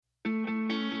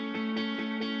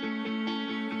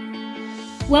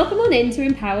Welcome on in to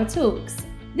Empower Talks.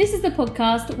 This is the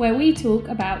podcast where we talk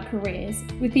about careers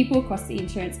with people across the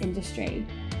insurance industry.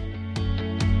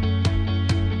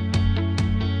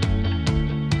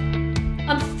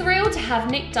 I'm thrilled to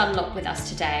have Nick Dunlop with us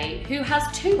today, who has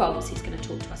two roles he's going to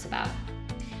talk to us about.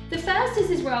 The first is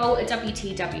his role at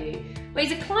WTW, where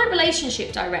he's a client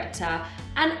relationship director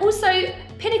and also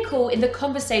pinnacle in the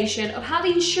conversation of how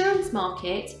the insurance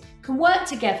market can work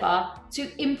together to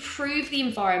improve the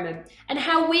environment and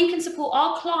how we can support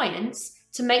our clients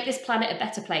to make this planet a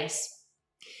better place.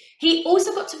 He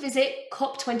also got to visit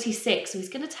COP26, so he's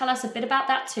going to tell us a bit about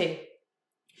that too.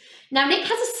 Now, Nick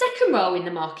has a second role in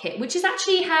the market, which is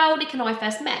actually how Nick and I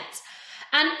first met.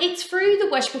 And it's through the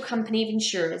Welshpool Company of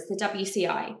Insurers, the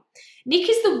WCI. Nick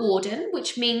is the warden,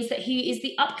 which means that he is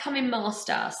the upcoming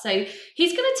master. So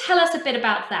he's going to tell us a bit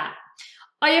about that.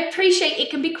 I appreciate it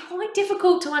can be quite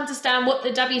difficult to understand what the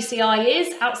WCI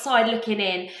is outside looking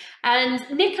in. And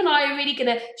Nick and I are really going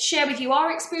to share with you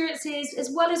our experiences as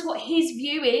well as what his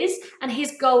view is and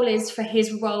his goal is for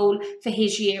his role for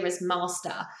his year as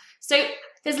master. So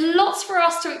there's lots for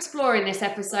us to explore in this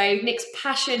episode. Nick's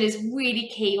passion is really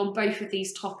key on both of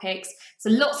these topics. So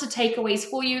lots of takeaways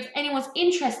for you. If anyone's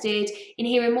interested in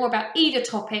hearing more about either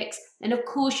topics, then of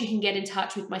course you can get in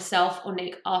touch with myself or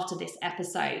Nick after this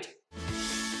episode.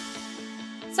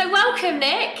 So welcome,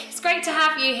 Nick. It's great to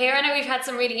have you here. I know we've had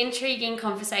some really intriguing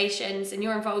conversations and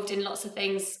you're involved in lots of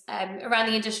things around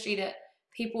the industry that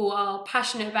people are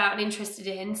passionate about and interested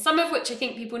in, some of which I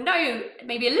think people know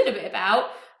maybe a little bit about,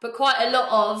 but quite a lot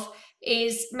of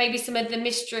is maybe some of the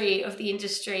mystery of the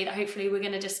industry that hopefully we're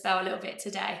going to dispel a little bit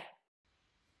today.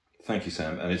 Thank you,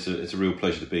 Sam, and it's a real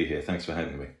pleasure to be here. Thanks for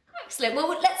having me. Excellent. Well,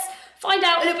 let's find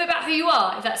out a little bit about who you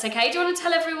are, if that's okay. Do you want to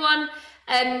tell everyone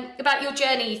about your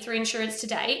journey through insurance to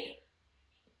date?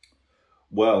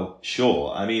 Well,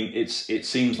 sure. I mean, it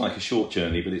seems like a short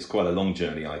journey, but it's quite a long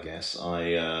journey, I guess.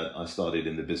 I started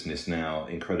in the business now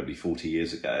incredibly 40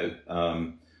 years ago.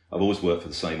 I've always worked for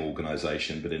the same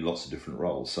organisation, but in lots of different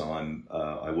roles. So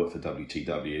I work for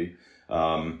WTW,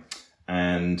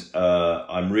 and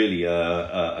I'm really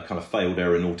a kind of failed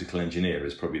aeronautical engineer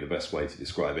is probably the best way to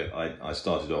describe it. I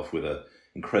started off with an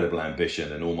incredible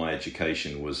ambition, and all my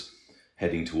education was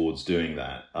heading towards doing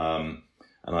that.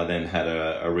 And I then had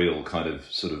a real kind of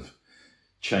sort of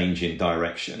change in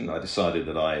direction. I decided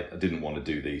that I didn't want to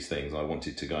do these things. I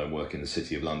wanted to go and work in the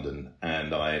City of London,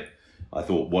 and I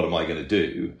thought, what am I going to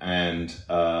do? And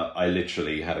I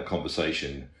literally had a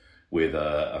conversation with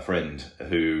a friend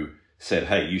who said,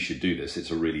 hey, you should do this. It's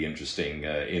a really interesting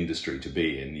industry to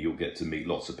be in. You'll get to meet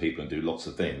lots of people and do lots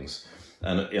of things.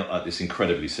 And at this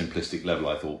incredibly simplistic level,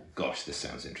 I thought, gosh, this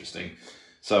sounds interesting.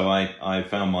 So I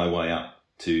found my way up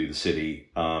to the city.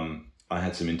 I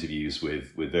had some interviews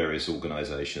with various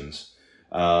organisations,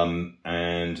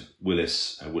 and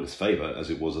Willis Faber,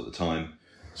 as it was at the time,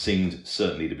 seemed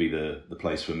certainly to be the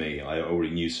place for me. I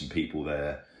already knew some people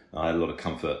there. I had a lot of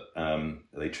comfort.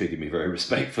 They treated me very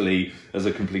respectfully as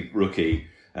a complete rookie.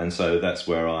 And so that's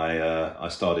where I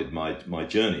started my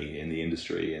journey in the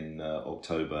industry in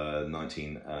October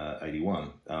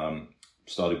 1981.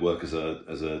 Started work as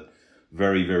a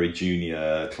very, very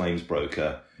junior claims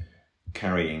broker,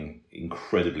 carrying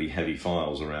incredibly heavy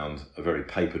files around a very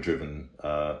paper-driven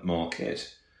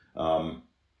market. And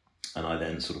I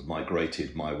then sort of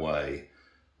migrated my way.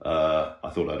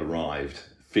 I thought I'd arrived.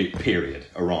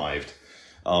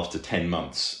 After 10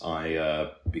 months,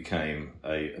 I became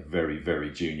a very, very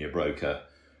junior broker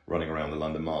running around the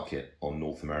London market on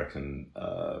North American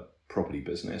property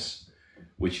business,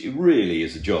 which it really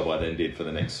is a job I then did for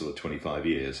the next sort of 25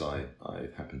 years. I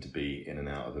happened to be in and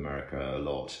out of America a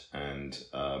lot, and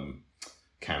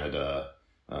Canada,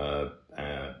 a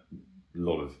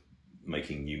lot of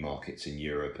making new markets in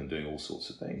Europe and doing all sorts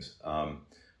of things.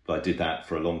 But I did that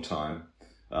for a long time.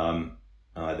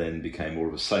 I then became more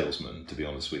of a salesman, to be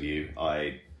honest with you.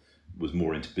 I was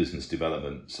more into business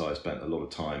development, so I spent a lot of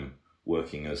time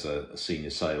working as a senior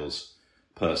sales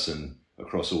person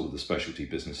across all of the specialty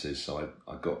businesses. So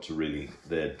I got to really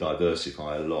there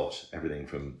diversify a lot, everything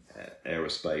from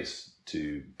aerospace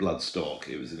to bloodstock.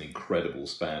 It was an incredible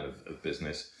span of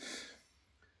business.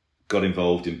 Got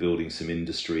involved in building some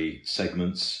industry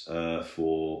segments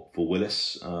for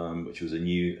Willis, which was a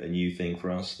new thing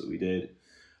for us that we did.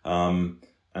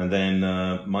 And then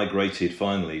migrated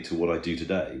finally to what I do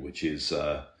today, which is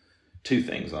two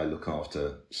things. I look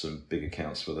after some big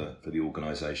accounts for the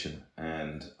organisation,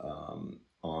 and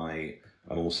I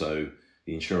am also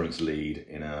the insurance lead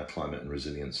in our climate and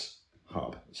resilience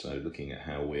hub. So looking at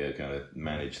how we are going to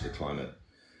manage the climate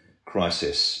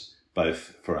crisis,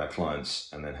 both for our clients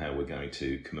and then how we're going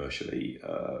to commercially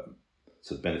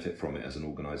sort of benefit from it as an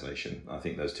organisation. I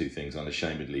think those two things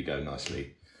unashamedly go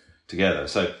nicely together.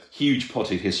 So huge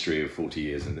potted history of 40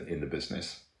 years in the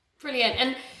business.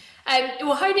 Brilliant. And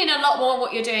we'll hone in a lot more on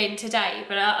what you're doing today,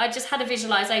 but I just had a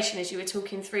visualisation as you were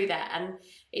talking through that, and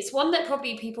it's one that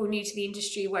probably people new to the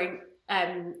industry won't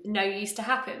know used to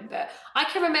happen. But I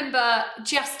can remember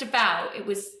just about, it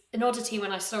was an oddity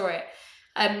when I saw it,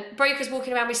 brokers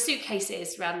walking around with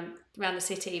suitcases around the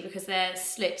city because their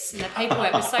slips and their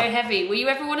paperwork was so heavy. Were you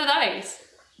ever one of those?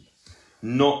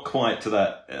 Not quite to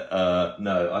that.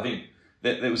 No, I think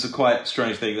that it was a quite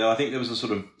strange thing. I think there was a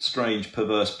sort of strange,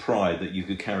 perverse pride that you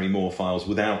could carry more files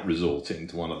without resorting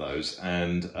to one of those.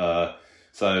 And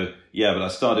so, yeah, but I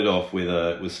started off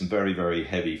with some very, very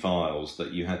heavy files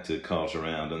that you had to cart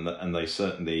around, and they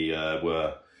certainly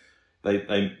were.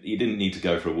 You didn't need to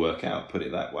go for a workout, put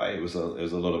it that way. It was a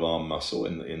lot of arm muscle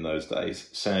in those days.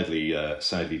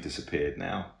 Sadly disappeared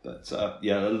now. But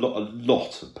yeah, a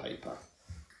lot of paper.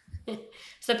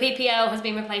 So PPL has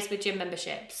been replaced with gym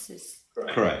memberships. Is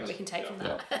correct. What we can take from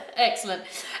that. Yeah. Excellent.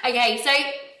 Okay, so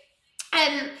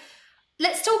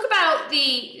let's talk about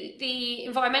the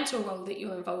environmental role that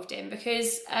you're involved in,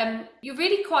 because you're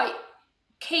really quite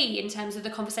key in terms of the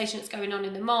conversation that's going on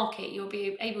in the market. You'll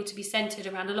be able to be centred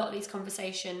around a lot of these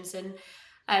conversations, and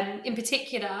in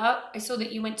particular, I saw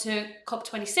that you went to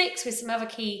COP26 with some other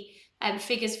key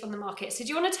figures from the market. So do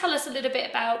you want to tell us a little bit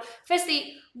about,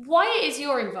 firstly, why it is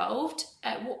you're involved,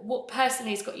 what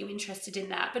personally has got you interested in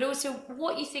that, but also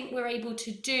what you think we're able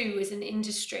to do as an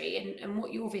industry, and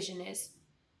what your vision is?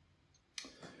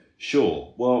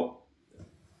 Sure. Well,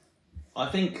 I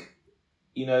think,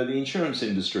 the insurance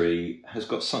industry has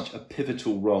got such a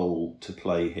pivotal role to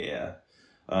play here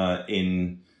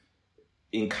in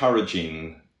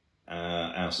encouraging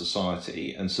our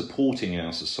society and supporting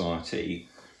our society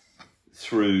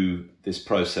through this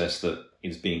process that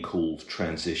is being called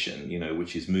transition,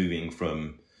 which is moving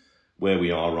from where we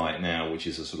are right now, which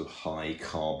is a sort of high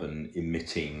carbon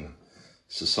emitting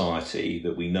society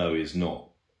that we know is not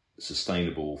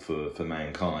sustainable for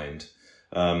mankind,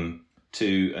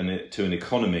 to an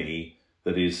economy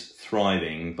that is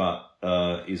thriving, but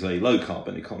is a low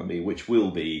carbon economy, which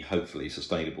will be hopefully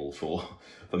sustainable for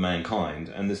mankind.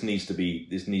 And this needs to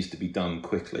be done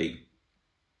quickly.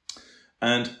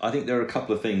 And I think there are a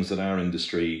couple of things that our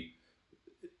industry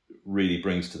really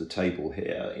brings to the table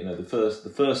here.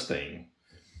 The first thing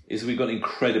is we've got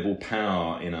incredible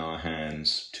power in our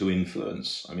hands to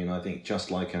influence. I mean, I think just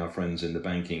like our friends in the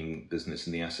banking business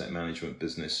and the asset management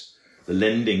business, the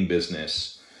lending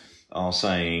business are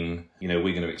saying, we're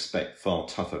going to expect far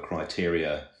tougher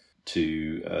criteria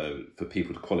for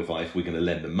people to qualify if we're going to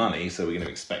lend them money. So we're going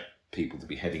to expect people to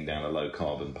be heading down a low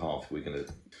carbon path.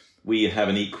 We have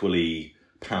an equally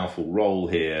powerful role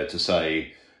here to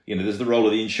say, there's the role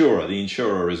of the insurer. The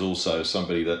insurer is also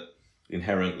somebody that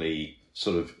inherently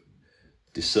sort of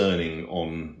discerning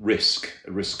on risk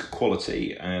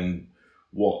quality and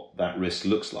what that risk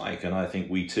looks like. And I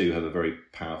think we too have a very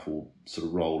powerful sort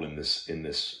of role in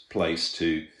this place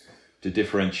to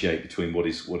differentiate between what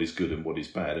is good and what is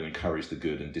bad, and encourage the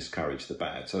good and discourage the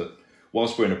bad. So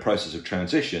whilst we're in a process of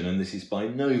transition, and this is by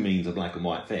no means a black and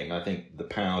white thing, I think the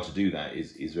power to do that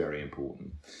is very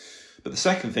important. But the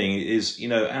second thing is,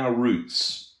 our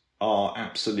roots are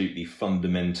absolutely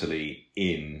fundamentally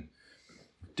in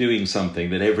doing something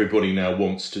that everybody now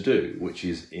wants to do, which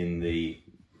is in the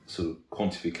sort of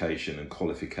quantification and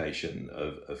qualification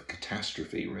of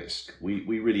catastrophe risk.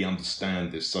 We really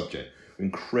understand this subject. We're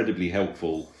incredibly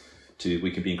helpful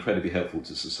we can be incredibly helpful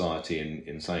to society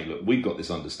in saying, look, we've got this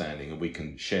understanding and we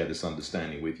can share this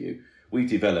understanding with you. We've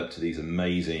developed these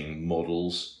amazing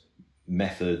models,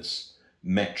 methods,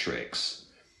 metrics,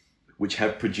 which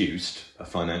have produced a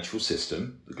financial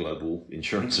system, the global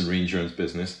insurance and reinsurance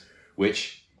business,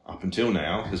 which up until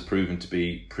now has proven to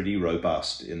be pretty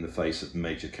robust in the face of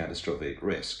major catastrophic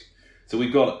risk. So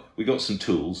we've got some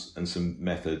tools and some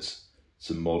methods,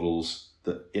 some models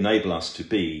that enable us to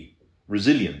be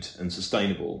resilient and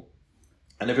sustainable.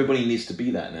 And everybody needs to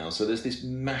be that now. So there's this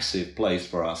massive place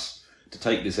for us to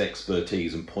take this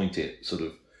expertise and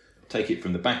take it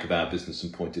from the back of our business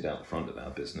and point it out the front of our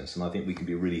business. And I think we can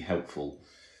be really to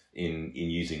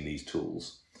using these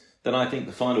tools. Then I think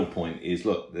the final point is,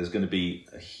 look, there's going to be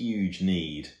a huge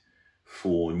need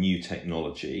for new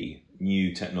technology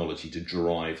to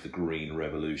drive the green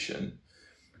revolution.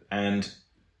 And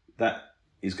that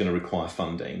is going to require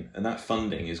funding, and that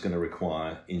funding is going to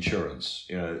require insurance.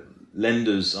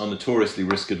 Lenders are notoriously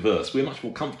risk adverse. We're much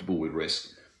more comfortable with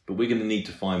risk, but we're going to need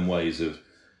to find ways of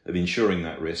insuring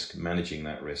that risk, managing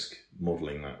that risk,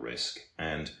 modelling that risk.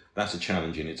 And that's a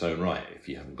challenge in its own right if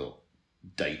you haven't got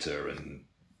data and,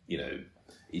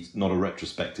 it's not a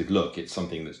retrospective look, it's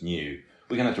something that's new.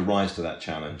 We're going to have to rise to that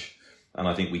challenge, and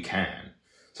I think we can.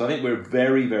 So I think we're a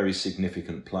very, very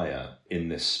significant player in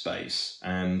this space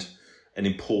and an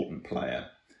important player,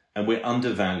 and we're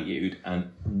undervalued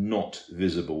and not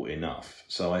visible enough.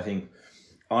 So I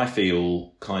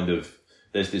feel kind of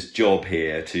there's this job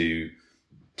here to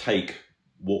take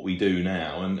what we do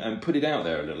now and put it out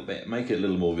there a little bit, make it a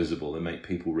little more visible and make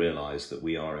people realise that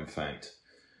we are in fact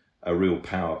a real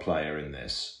power player in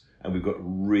this, and we've got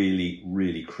really,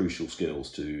 really crucial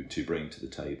skills to bring to the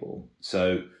table.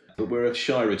 So, but we're a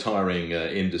shy retiring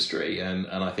industry, and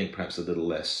I think perhaps a little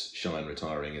less shy and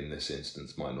retiring in this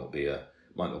instance might not be a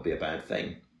bad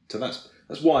thing. So that's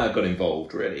why I got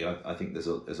involved. Really, I think there's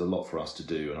a lot for us to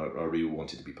do, and I really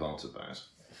wanted to be part of that.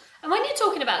 And when you're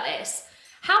talking about this,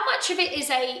 how much of it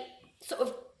is a sort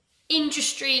of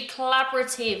industry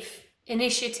collaborative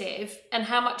initiative, and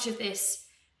how much of this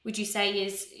would you say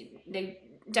is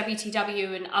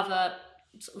WTW and other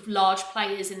sort of large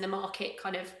players in the market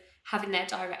kind of having their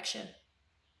direction?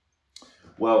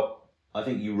 Well, I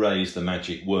think you raised the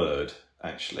magic word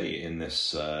actually in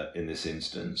this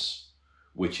instance,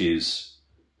 which is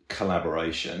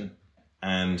collaboration.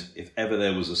 And if ever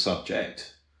there was a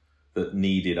subject that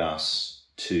needed us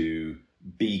to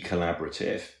be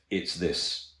collaborative, it's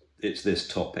this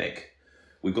topic.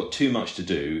 We've got too much to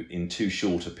do in too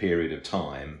short a period of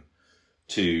time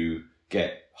to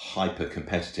get hyper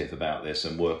competitive about this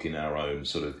and work in our own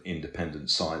sort of independent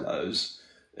silos.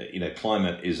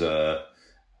 Climate is our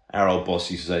old boss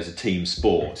used to say it's a team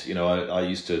sport. I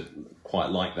used to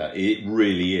quite like that. It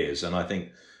really is. And I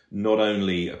think not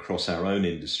only across our own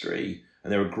industry,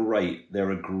 and there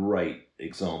are great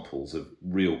examples of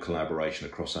real collaboration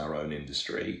across our own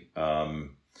industry,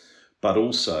 but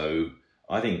also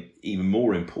I think even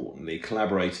more importantly,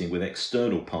 collaborating with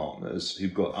external partners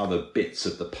who've got other bits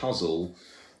of the puzzle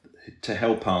to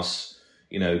help us,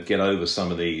 get over some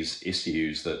of these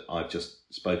issues that I've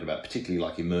just spoken about, particularly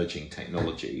like emerging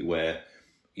technology, where,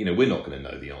 we're not going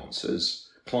to know the answers.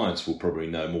 Clients will probably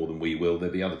know more than we will.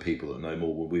 There'll be other people that know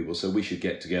more than we will. So we should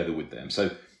get together with them.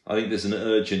 So I think there's an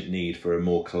urgent need for a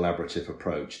more collaborative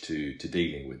approach to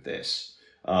dealing with this.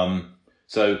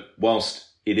 So whilst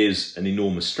it is an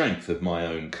enormous strength of my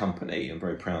own company, I'm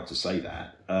very proud to say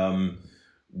that,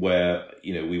 where,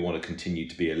 we want to continue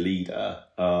to be a leader.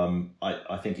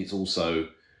 I think it's also,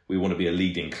 we want to be a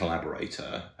leading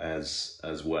collaborator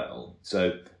as well.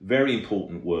 So very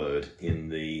important word in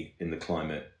the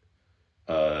climate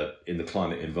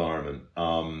environment,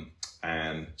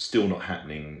 and still not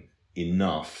happening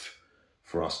enough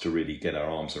for us to really get our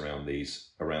arms around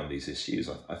these issues,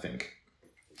 I think.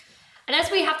 And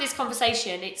as we have this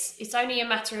conversation, it's only a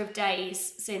matter of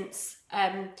days since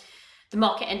the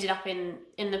market ended up in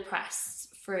the press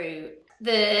through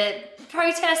the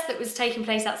protest that was taking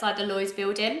place outside the Lloyd's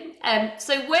building.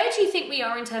 So where do you think we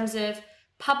are in terms of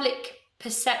public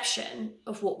perception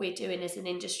of what we're doing as an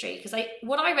industry? Because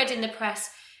what I read in the press,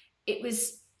 it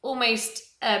was almost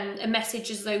a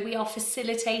message as though we are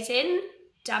facilitating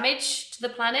damage to the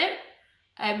planet,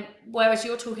 whereas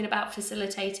you're talking about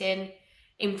facilitating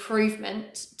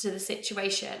improvement to the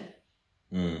situation.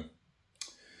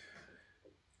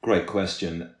 Great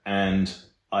question, and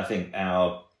I think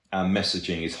our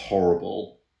messaging is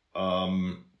horrible.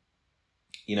 I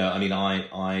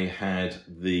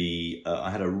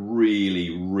had a really,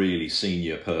 really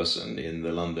senior person in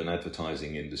the London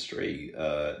advertising industry.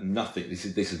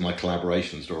 This is my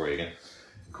collaboration story again.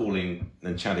 Calling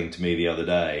and chatting to me the other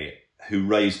day, who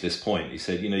raised this point. He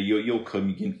said, your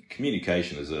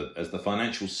communication as the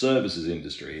financial services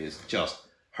industry is just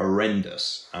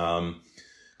horrendous.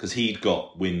 Because he'd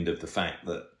got wind of the fact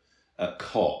that at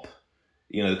COP,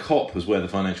 COP was where the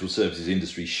financial services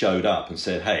industry showed up and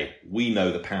said, hey, we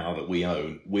know the power that we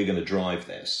own. We're going to drive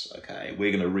this. Okay.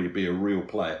 We're going to be a real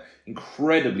player.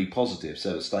 Incredibly positive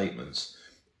set of statements,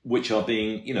 which are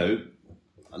being,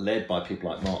 led by people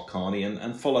like Mark Carney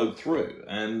and followed through.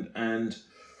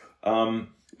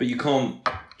 But you can't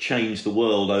change the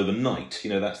world overnight.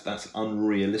 That's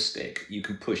unrealistic. You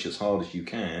can push as hard as you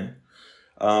can.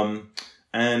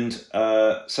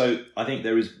 So I think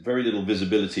there is very little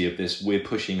visibility of this. We're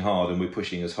pushing hard and we're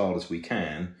pushing as hard as we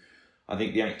can. I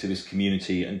think the activist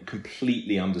community, and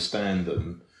completely understand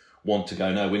them, want to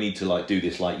go, no, we need to do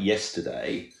this like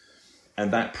yesterday.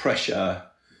 And that pressure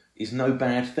is no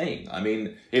bad thing. I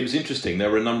mean, it was interesting. There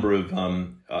were a number of, I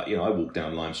walked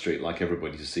down Lime Street like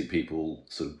everybody to see people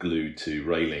sort of glued to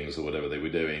railings or whatever they were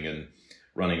doing and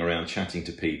running around chatting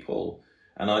to people.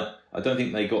 And I don't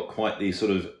think they got quite the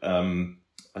sort of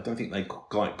I don't think they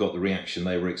quite got the reaction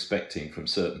they were expecting from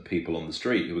certain people on the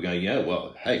street who were going, yeah,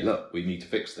 well, hey, look, we need to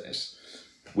fix this.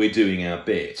 We're doing our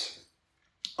bit.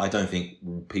 I don't think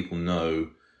people know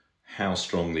how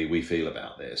strongly we feel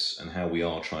about this and how we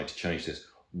are trying to change this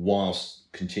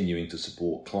whilst continuing to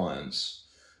support clients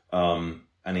and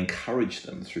encourage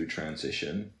them through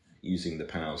transition using the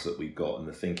powers that we've got and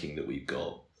the thinking that we've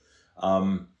got.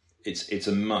 It's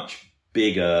a much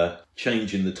bigger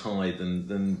change in the tide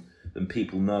than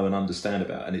people know and understand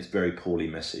about, and it's very poorly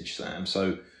messaged, Sam.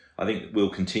 So I think we'll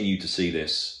continue to see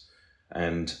this,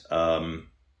 and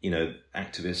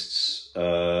activists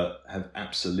have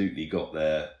absolutely got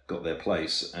their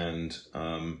place, and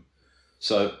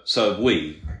so have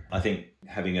we. I think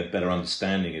having a better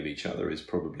understanding of each other is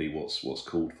probably what's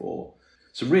called for.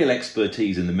 Some real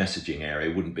expertise in the messaging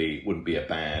area wouldn't be a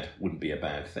bad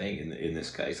thing in this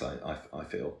case. I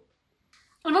feel.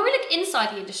 And when we look inside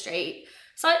the industry,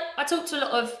 so I talk to a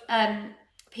lot of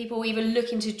people either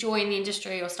looking to join the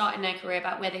industry or starting their career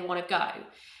about where they want to go,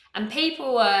 and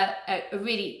people are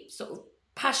really sort of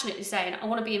passionately saying, "I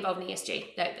want to be involved in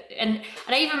ESG." And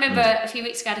I even remember a few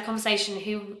weeks ago I had a conversation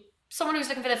someone who was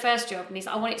looking for their first job, and he's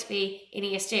like, "I want it to be in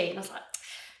ESG," and I was like,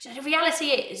 the reality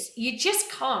is you just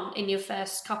can't in your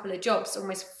first couple of jobs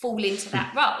almost fall into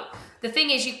that role. The thing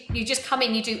is you just come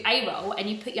in, you do a role, and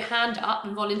you put your hand up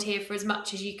and volunteer for as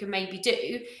much as you can maybe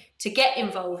do to get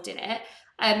involved in it.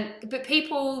 But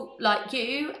people like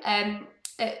you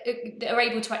are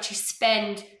able to actually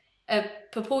spend a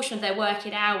proportion of their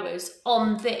working hours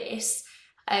on this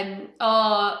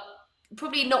are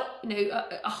probably not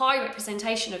a high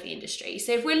representation of the industry.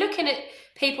 So if we're looking at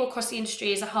people across the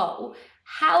industry as a whole,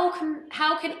 how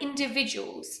can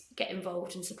individuals get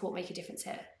involved and support make a difference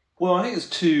here? Well, I think there's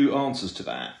two answers to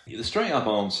that. The straight up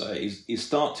answer is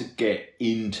start to get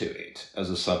into it as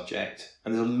a subject.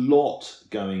 And there's a lot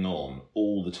going on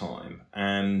all the time.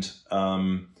 And,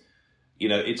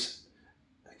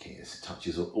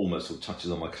 this almost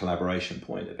touches on my collaboration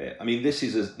point a bit. I mean, this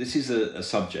is a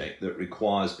subject that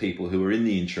requires people who are in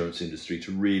the insurance industry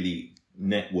to really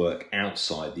network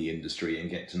outside the industry and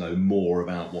get to know more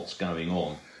about what's going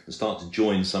on and start to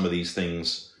join some of these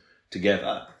things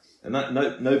together. And that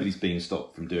nobody's being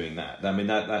stopped from doing that. I mean,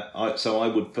 so I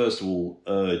would first of all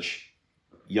urge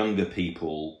younger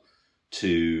people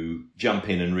to jump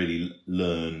in and really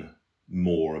learn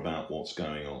more about what's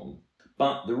going on.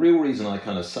 But the real reason I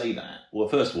kind of say that, well,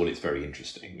 first of all, it's very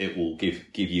interesting. It will give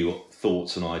you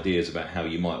thoughts and ideas about how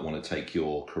you might want to take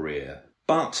your career.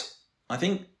 But I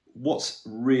think what's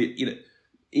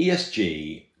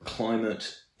ESG,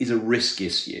 climate, is a risk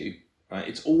issue, right?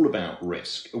 It's all about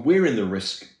risk. We're in the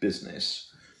risk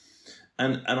business.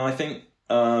 And I think,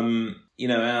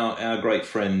 our great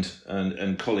friend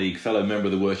and colleague, fellow member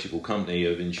of the Worshipful Company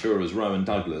of Insurers, Rowan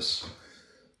Douglas,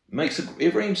 makes a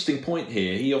very interesting point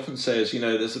here. He often says,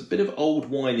 there's a bit of old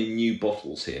wine in new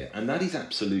bottles here. And that is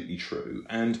absolutely true.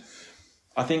 And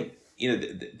I think,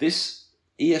 this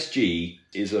ESG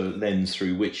is a lens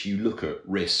through which you look at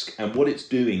risk and what it's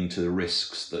doing to the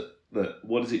risks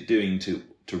what is it doing to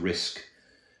risk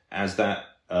as that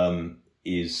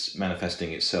is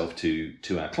manifesting itself to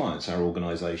our clients, our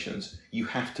organisations. You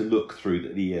have to look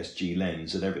through the ESG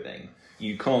lens at everything.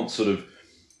 You can't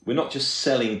we're not just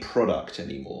selling product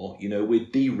anymore. We're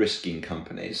de-risking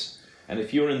companies. And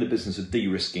if you're in the business of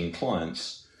de-risking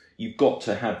clients, you've got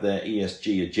to have their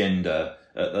ESG agenda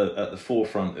at the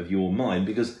forefront of your mind,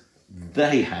 because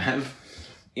they've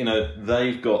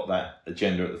got that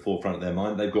agenda at the forefront of their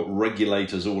mind. They've got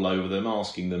regulators all over them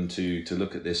asking them to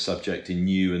look at this subject in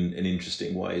new and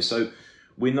interesting ways. So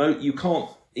we know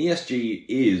ESG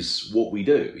is what we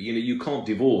do. You can't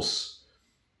divorce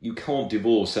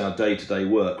our day-to-day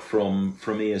work from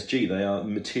ESG. They are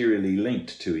materially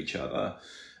linked to each other.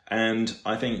 And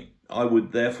I think I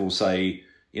would therefore say,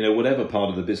 whatever part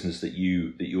of the business that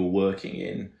you're working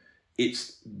in,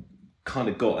 it's kind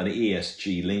of got an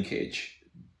ESG linkage,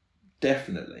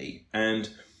 definitely. And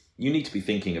you need to be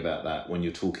thinking about that when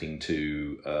you're talking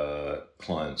to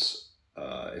clients.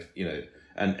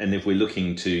 If we're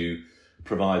looking to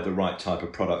provide the right type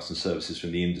of products and services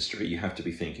from the industry, you have to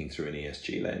be thinking through an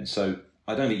ESG lens. So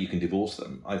I don't think you can divorce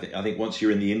them. I think once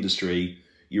you're in the industry,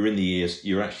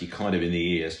 you're actually kind of in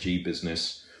the ESG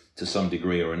business to some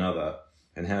degree or another.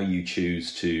 And how you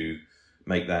choose to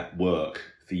make that work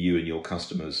for you and your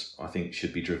customers, I think,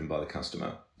 should be driven by the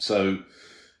customer. So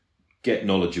get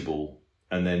knowledgeable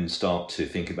and then start to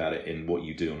think about it in what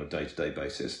you do on a day-to-day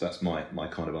basis. That's my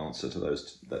kind of answer to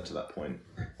that point.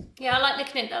 Yeah, I like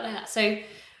looking at that like that. So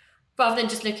rather than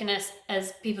just looking at us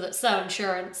as people that sell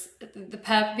insurance,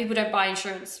 people don't buy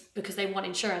insurance because they want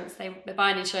insurance. They're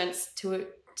buying insurance to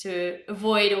to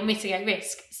avoid or mitigate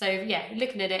risk. So yeah,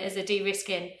 looking at it as a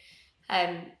de-risking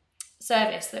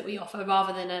service that we offer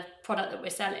rather than a product that we're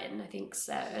selling, I think is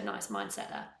a nice mindset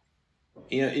there.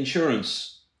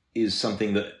 Insurance is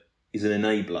something that is an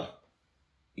enabler.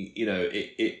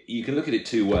 You can look at it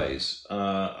two ways,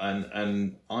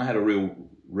 and I had a real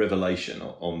revelation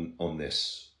on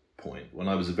this point when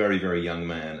I was a very, very young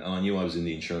man, and I knew I was in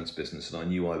the insurance business, and I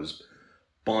knew I was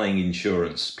buying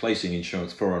insurance, placing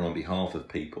insurance for and on behalf of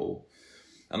people.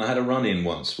 And I had a run-in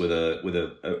once with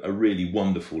a really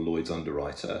wonderful Lloyd's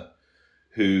underwriter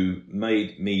who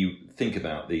made me think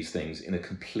about these things in a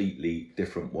completely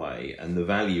different way and the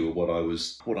value of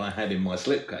what I had in my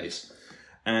slipcase.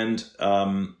 And,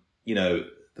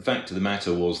 the fact of the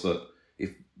matter was that if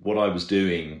what I was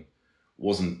doing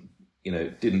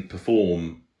didn't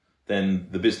perform, then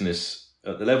the business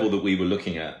at the level that we were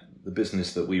looking at, the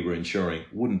business that we were insuring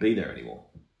wouldn't be there anymore.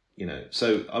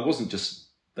 So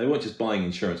they weren't just buying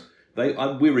insurance.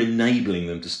 We were enabling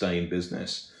them to stay in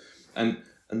business. And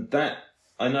that,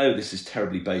 I know this is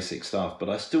terribly basic stuff, but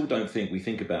I still don't think we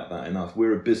think about that enough.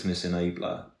 We're a business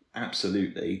enabler,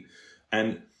 absolutely.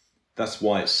 And that's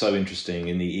why it's so interesting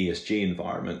in the ESG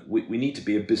environment. We need to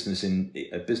be a business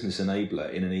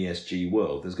enabler in an ESG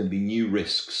world. There's going to be new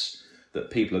risks that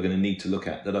people are going to need to look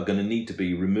at, that are going to need to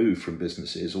be removed from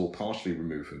businesses or partially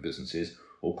removed from businesses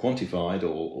or quantified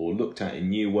or looked at in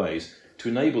new ways to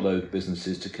enable those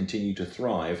businesses to continue to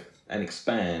thrive and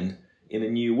expand in a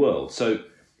new world. So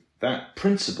that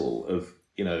principle of,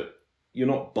 you're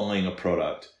not buying a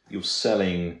product, you're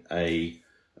selling a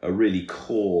really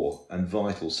core and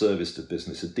vital service to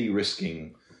business, a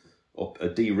de-risking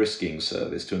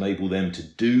service to enable them to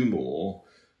do more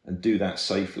and do that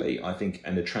safely, I think,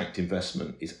 and attract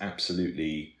investment is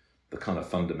absolutely the kind of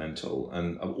fundamental.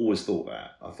 And I've always thought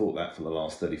that. I thought that for the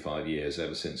last 35 years,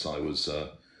 ever since I was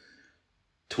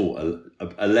taught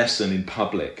a lesson in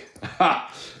public.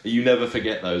 You never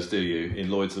forget those, do you? In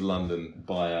Lloyd's of London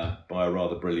by a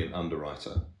rather brilliant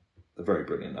underwriter, a very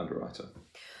brilliant underwriter.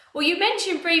 Well, you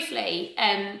mentioned briefly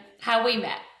how we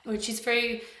met, which is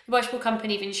through the Welsh Pool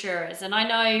Company of Insurers. And I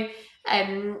know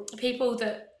people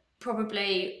that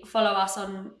probably follow us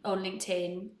on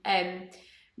LinkedIn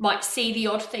might see the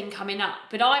odd thing coming up,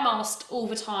 but I'm asked all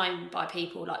the time by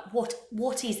people like,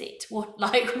 what is it? What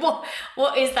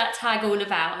is that tag all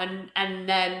about?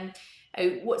 And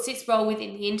what's its role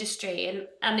within the industry?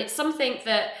 And it's something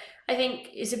that I think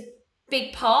is a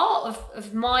big part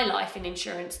of my life in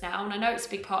insurance now, and I know it's a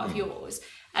big part of yours,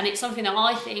 and it's something that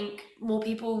I think more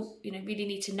people really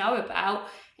need to know about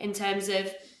in terms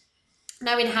of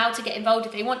knowing how to get involved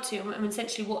if they want to, and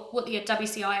essentially what the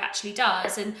WCI actually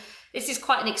does. And this is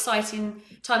quite an exciting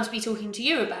time to be talking to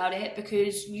you about it,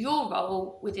 because your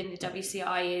role within the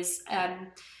WCI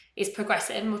is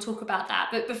progressing. We'll talk about that,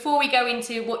 but before we go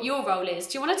into what your role is,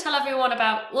 do you want to tell everyone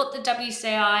about what the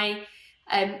WCI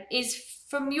is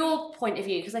from your point of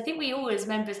view? Because I think we all as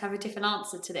members have a different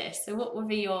answer to this. So what would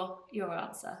be your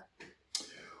answer?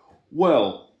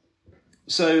 Well,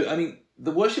 so I mean,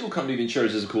 the Welsh Pool Company of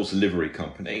Insurers is, of course, a livery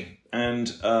company,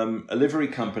 and a livery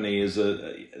company is to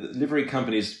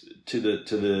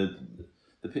the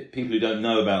people who don't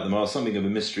know about them are something of a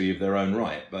mystery of their own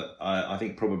right. But I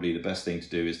think probably the best thing to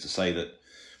do is to say that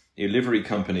livery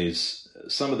companies,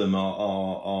 some of them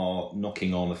are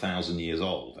knocking on 1,000 years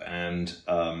old, and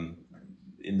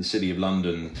in the City of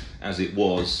London, as it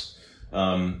was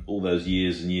all those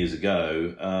years and years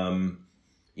ago,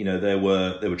 there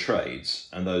were trades,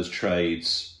 and those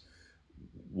trades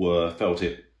felt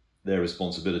it their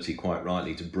responsibility, quite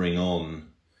rightly, to bring on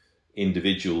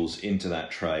individuals into that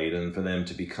trade and for them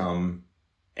to become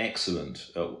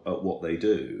excellent at what they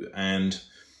do. And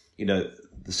the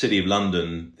City of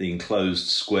London, the enclosed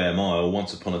square mile,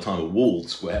 once upon a time a walled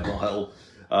square mile,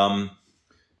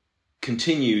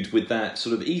 continued with that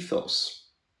sort of ethos.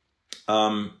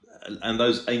 And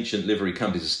those ancient livery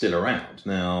companies are still around.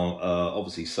 Now,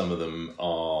 obviously some of them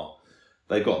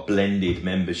they've got blended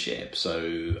membership,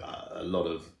 so a lot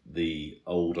of the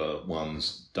older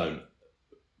ones don't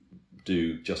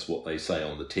do just what they say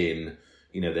on the tin.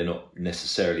 They're not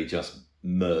necessarily just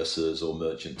mercers or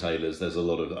merchant tailors. There's a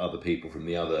lot of other people from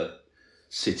the other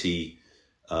city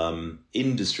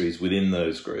industries within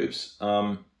those groups.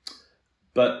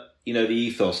 But the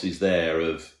ethos is there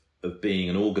of being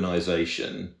an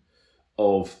organisation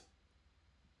of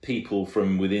people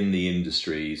from within the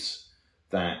industries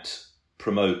that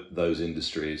promote those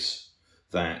industries,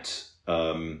 that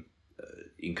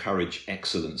encourage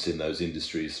excellence in those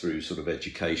industries through sort of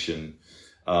education,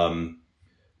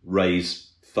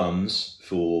 raise funds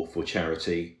for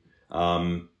charity,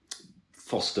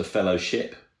 foster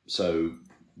fellowship. So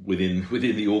within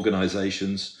the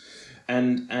organisations,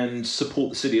 and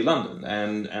support the City of London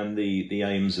and the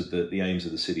aims of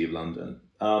the City of London.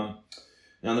 Now,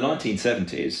 in the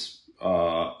 1970s,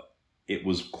 it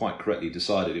was quite correctly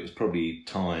decided it was probably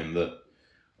time that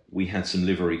we had some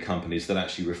livery companies that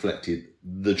actually reflected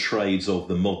the trades of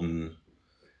the modern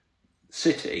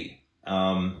city.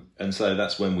 And so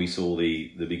that's when we saw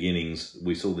the beginnings.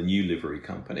 We saw the new livery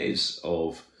companies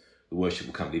of the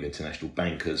Worshipful Company of International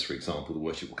Bankers, for example, the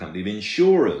Worshipful Company of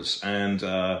Insurers, and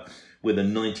we're the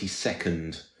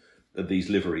 92nd of these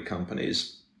livery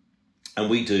companies. And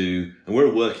we're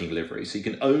a working livery, so you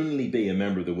can only be a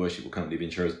member of the Worshipful Company of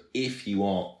Insurers if you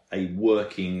are a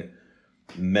working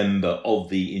member of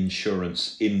the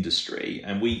insurance industry.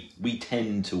 And we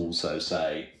tend to also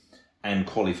say, and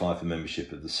qualify for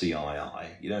membership of the CII.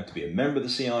 You don't have to be a member of the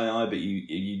CII, but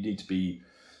you need to be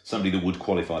somebody that would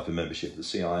qualify for membership of the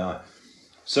CII.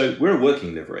 So we're a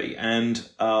working livery, and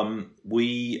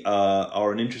we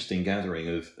are an interesting gathering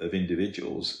of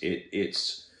individuals.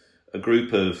 It's a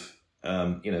group of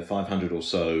 500 or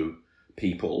so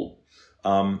people.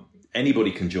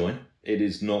 Anybody can join. It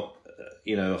is not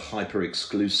a hyper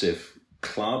exclusive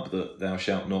club that thou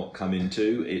shalt not come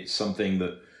into. It's something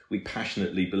that we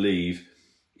passionately believe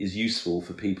is useful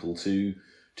for people to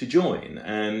join,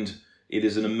 and it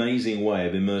is an amazing way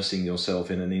of immersing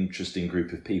yourself in an interesting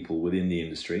group of people within the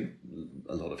industry,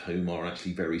 a lot of whom are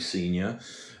actually very senior,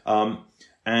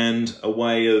 and a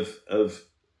way of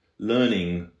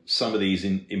learning some of these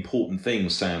important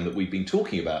things, Sam, that we've been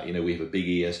talking about. We have a big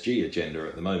ESG agenda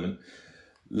at the moment.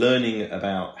 We're learning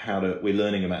about how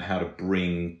to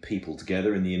bring people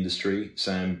together in the industry.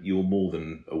 Sam, you're more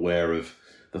than aware of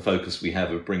the focus we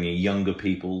have of bringing younger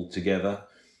people together.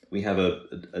 We have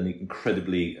an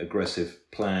incredibly aggressive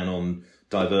plan on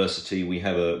diversity. We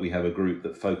have a group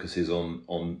that focuses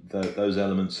on those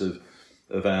elements of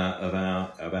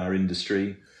our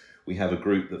industry. We have a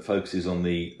group that focuses on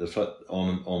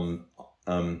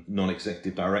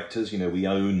non-executive directors. We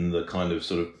own the kind of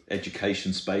sort of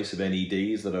education space of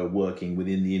NEDs that are working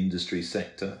within the industry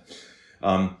sector.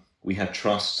 We have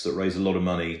trusts that raise a lot of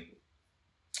money.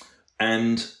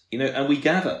 And we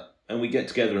gather and we get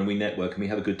together and we network and we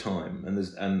have a good time, and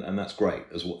that's great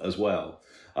as well.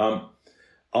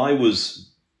 I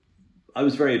was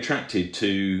very attracted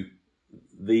to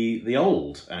the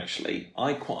old, actually.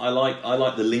 I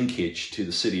like the linkage to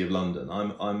the City of London.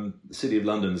 The City of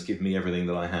London has given me everything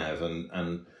that I have,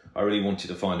 and I really wanted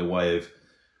to find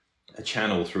a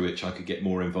channel through which I could get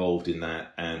more involved in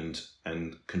that and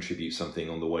contribute something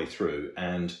on the way through.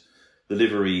 And the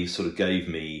livery sort of gave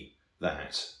me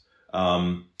that.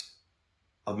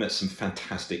 I've met some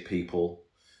fantastic people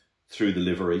through the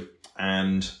livery,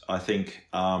 and I think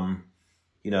I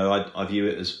view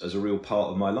it as a real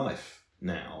part of my life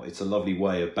now. It's a lovely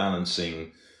way of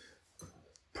balancing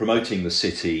promoting the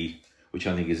city, which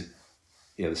I think is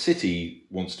the city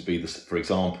wants to be for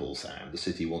example, Sam, the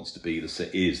city wants to be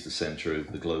is the centre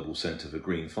of the global centre for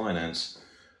green finance.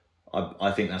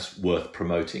 I think that's worth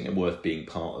promoting and worth being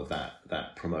part of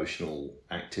that promotional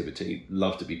activity.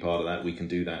 Love to be part of that. We can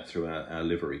do that through our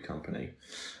livery company.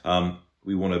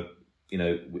 We want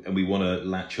to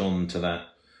latch on to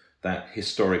that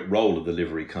historic role of the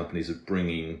livery companies of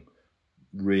bringing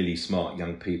really smart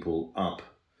young people up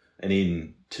and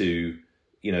into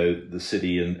the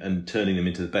city and turning them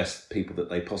into the best people that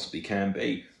they possibly can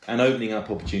be, and opening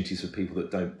up opportunities for people that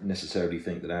don't necessarily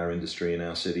think that our industry and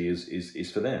our city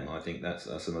is for them. I think that's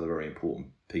another very important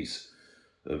piece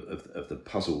of the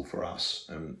puzzle for us,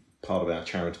 and part of our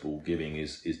charitable giving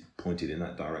is pointed in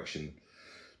that direction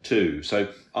too. So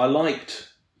I liked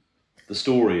the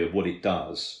story of what it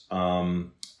does,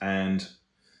 and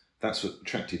that's what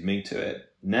attracted me to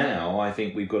it. Now I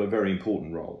think we've got a very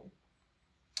important role,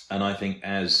 and I think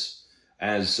as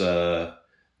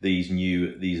these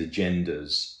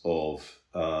agendas of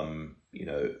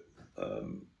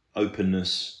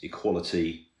openness,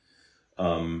 equality,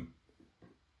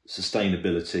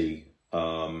 sustainability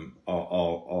are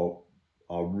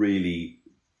really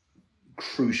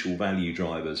crucial value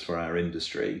drivers for our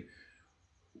industry.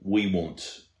 We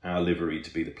want our livery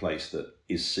to be the place that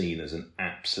is seen as an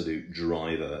absolute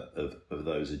driver of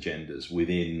those agendas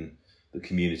within the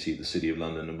community of the City of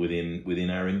London and within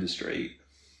our industry.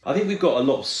 I think we've got a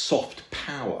lot of soft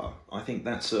power. I think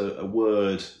that's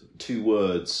two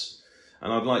words,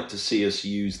 and I'd like to see us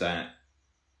use that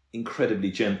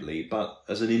incredibly gently, but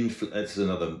as it's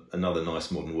another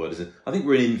nice modern word, isn't it? I think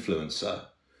we're an influencer,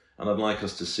 and I'd like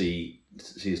us to see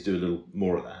us do a little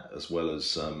more of that, as well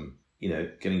as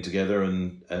getting together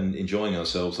and enjoying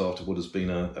ourselves after what has been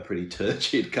a pretty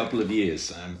turgid couple of years,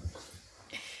 Sam.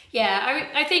 Yeah,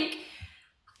 I think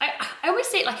I always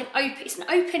see it like it's an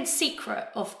open secret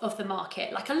of the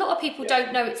market. Like a lot of people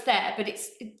don't know it's there, but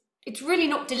it's really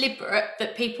not deliberate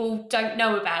that people don't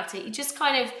know about it. You just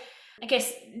kind of, I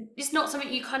guess, it's not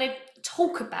something you kind of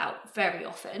talk about very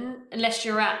often unless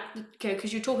you're at,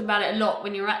 because you're talking about it a lot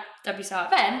when you're at WCI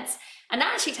events. And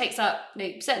that actually takes up,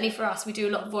 certainly for us, we do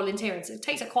a lot of volunteering, so it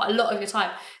takes up quite a lot of your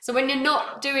time. So when you're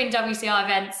not doing WCI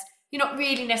events, you're not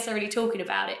really necessarily talking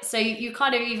about it. So you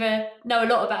kind of either know a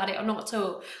lot about it or not at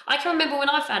all. I can remember when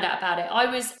I found out about it,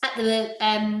 I was at the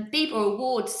BIBA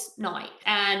Awards night,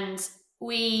 and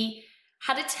we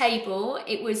had a table.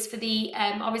 It was for the,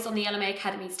 I was on the LMA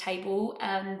Academy's table,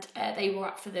 and they were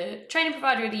up for the Training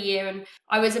Provider of the Year, and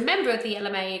I was a member of the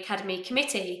LMA Academy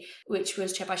committee, which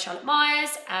was chaired by Charlotte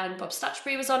Myers, and Bob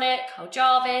Stutchbury was on it, Carl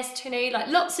Jarvis, Tunu, like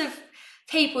lots of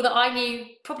people that I knew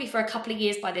probably for a couple of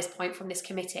years by this point from this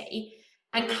committee.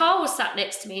 And Carl was sat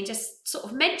next to me and just sort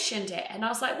of mentioned it, and I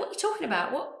was like, what are you talking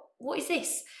about? What is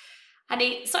this? And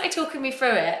he started talking me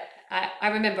through it. I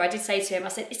remember I did say to him, I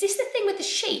said, is this the thing with the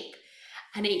sheep?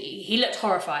 And he looked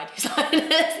horrified. He's like,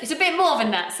 it's a bit more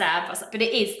than that, Sam. I was like, but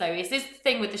it is though. Is this the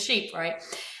thing with the sheep, right?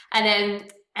 And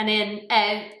then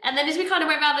as we kind of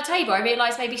went around the table, I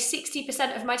realised maybe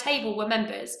 60% of my table were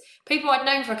members, people I'd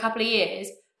known for a couple of years,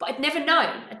 but I'd never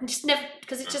known. I'd just never,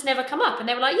 because it just never come up. And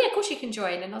they were like, yeah, of course you can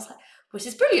join. And I was like, well, this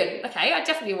is brilliant. Okay, I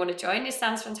definitely want to join. This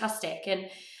sounds fantastic. And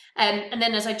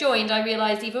then as I joined, I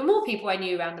realised even more people I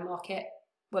knew around the market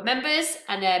were members,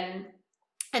 and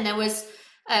there was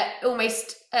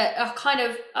almost a kind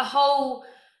of a whole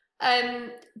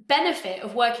benefit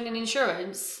of working in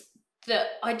insurance that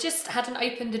I just hadn't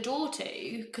opened the door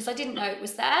to because I didn't know it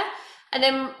was there. And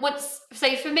then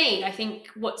so for me, I think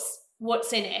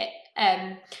what's in it,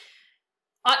 I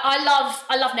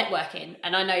love networking,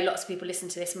 and I know lots of people listen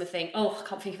to this and will think, oh, I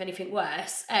can't think of anything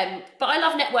worse. But I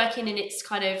love networking in its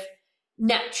kind of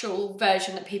natural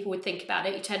version that people would think about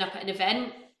it. You turn up at an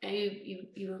event,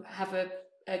 you have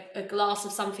a glass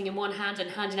of something in one hand and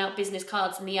handing out business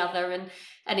cards in the other,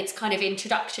 and it's kind of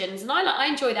introductions, and I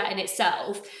enjoy that in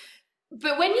itself.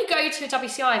 But when you go to a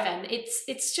WCI event,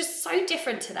 it's just so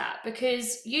different to that,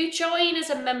 because you join as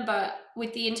a member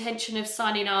with the intention of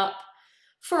signing up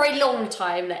for a long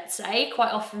time, let's say,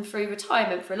 quite often through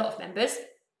retirement for a lot of members.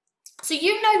 So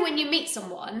you know when you meet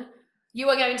someone, you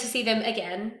are going to see them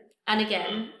again and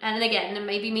again and again, and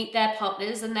maybe meet their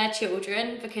partners and their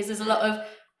children, because there's a lot of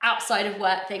outside of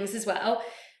work things as well.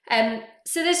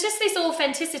 So there's just this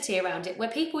authenticity around it where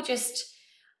people just,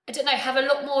 I don't know, have a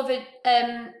lot more of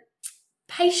a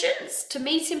patience to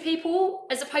meeting people,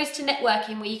 as opposed to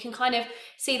networking where you can kind of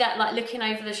see that like looking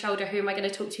over the shoulder, who am I going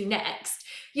to talk to next?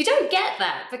 You don't get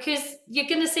that because you're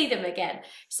going to see them again.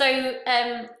 So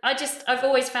I've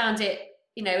always found it,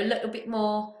 a little bit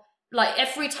more like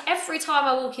every time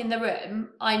I walk in the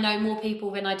room, I know more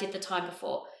people than I did the time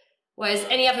before. Whereas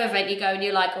any other event you go and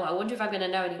you're like, oh, I wonder if I'm going to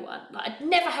know anyone. Like, I'd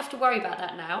never have to worry about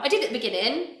that now. I did at the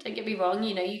beginning, don't get me wrong,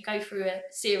 you go through a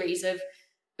series of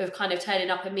kind of turning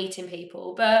up and meeting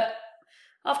people. But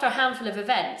after a handful of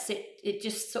events, it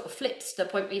just sort of flips to the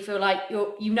point where you feel like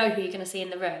you know who you're going to see in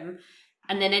the room,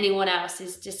 and then anyone else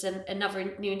is just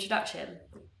another new introduction.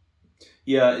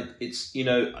 Yeah, it's,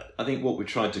 I think what we're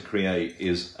trying to create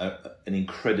is an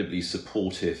incredibly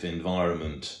supportive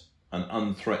environment, an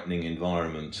unthreatening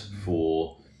environment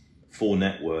for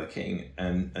networking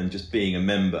and just being a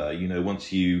member.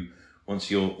 Once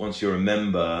you're a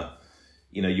member,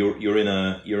 you're in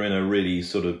a really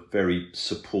sort of very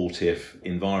supportive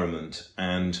environment,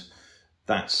 and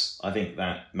I think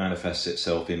that manifests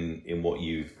itself in what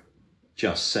you've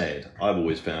just said. I've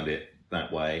always found it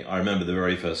that way. I remember the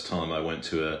very first time I went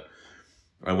to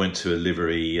a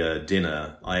livery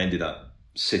dinner. I ended up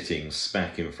sitting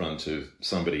smack in front of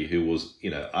somebody who was,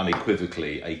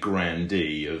 unequivocally a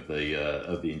grandee of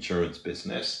the insurance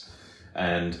business,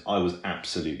 and I was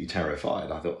absolutely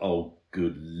terrified. I thought, oh,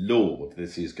 good Lord,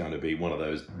 this is going to be one of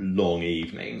those long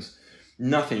evenings.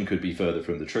 Nothing could be further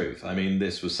from the truth. I mean,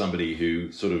 this was somebody who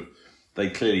they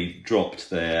clearly dropped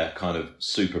their kind of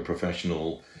super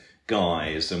professional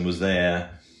guise and was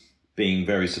there being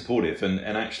very supportive. And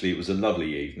actually it was a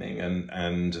lovely evening.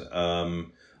 And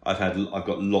I've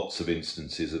got lots of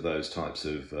instances of those types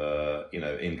of,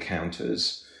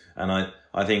 encounters. And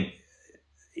I think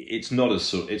it's not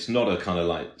a kind of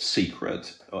like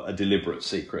secret, a deliberate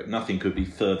secret. Nothing could be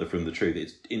further from the truth.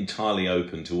 It's entirely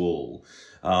open to all.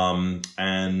 The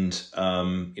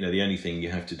only thing you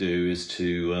have to do is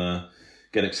to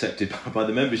get accepted by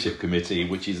the membership committee,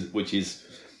 which is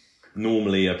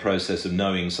normally a process of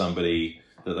knowing somebody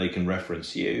that they can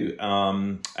reference you.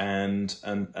 And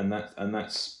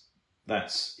that's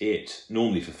that's it.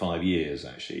 Normally for 5 years,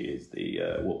 actually, is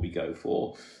the what we go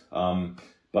for.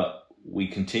 But we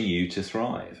continue to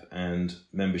thrive, and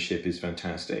membership is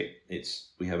fantastic.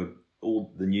 We have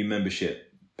all the new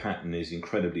membership pattern is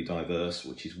incredibly diverse,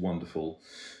 which is wonderful,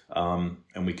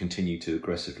 and we continue to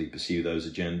aggressively pursue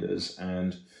those agendas,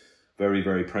 and very,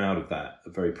 very proud of that.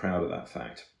 Very proud of that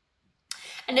fact.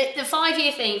 And the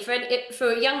 5-year thing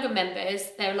for younger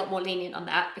members, they're a lot more lenient on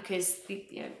that because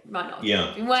might not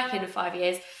have been working for 5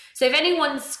 years. So if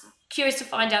anyone's curious to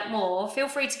find out more, feel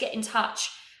free to get in touch,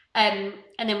 and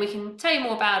then we can tell you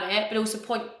more about it. But also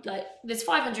there's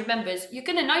 500 members. You're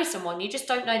going to know someone. You just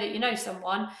don't know that you know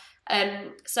someone.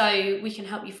 So we can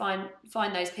help you find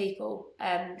those people.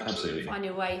 Absolutely. Find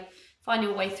your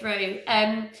way through.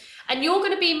 And you're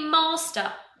going to be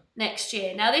master next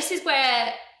year. Now this is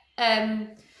where.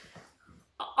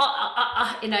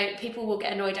 People will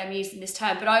get annoyed I'm using this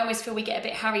term, but I always feel we get a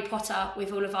bit Harry Potter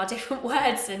with all of our different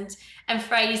words and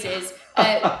phrases.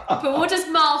 But what does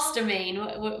master mean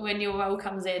when your role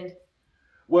comes in?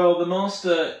 Well, the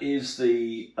master is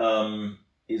the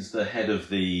head of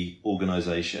the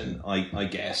organisation, I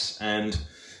guess, and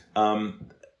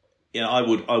I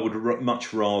would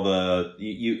much rather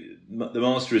the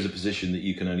master is a position that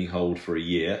you can only hold for a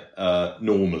year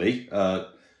normally.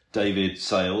 David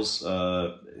Sales,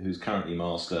 who's currently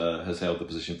master, has held the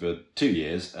position for 2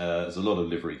 years, as a lot of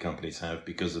livery companies have,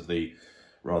 because of the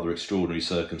rather extraordinary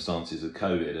circumstances of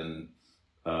COVID and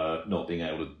not being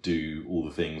able to do all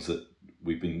the things that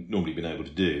we've normally been able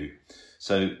to do.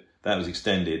 So that was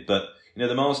extended. But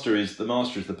the master is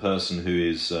the person who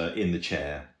is in the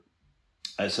chair.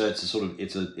 So it's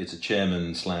a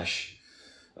chairman /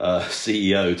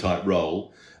 CEO type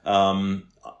role.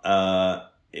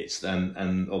 It's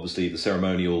and obviously the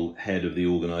ceremonial head of the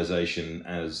organisation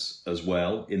as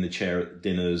well, in the chair at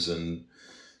dinners and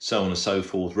so on and so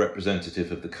forth,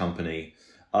 representative of the company.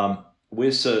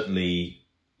 We're certainly,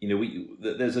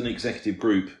 there's an executive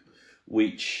group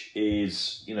which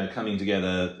is, coming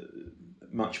together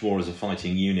much more as a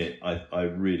fighting unit. I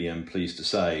really am pleased to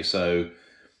say. So,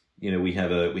 we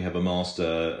have a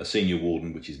master, a senior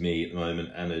warden, which is me at the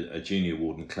moment, and a junior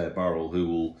warden, Claire Burrell, who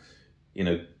will,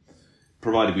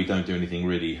 provided we don't do anything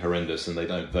really horrendous and they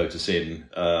don't vote us in,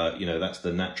 that's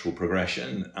the natural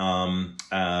progression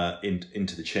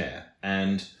into the chair.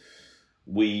 And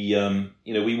we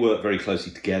work very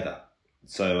closely together.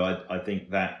 So I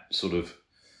think that sort of,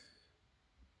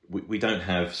 we don't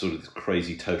have sort of the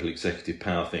crazy total executive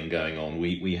power thing going on.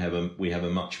 We have a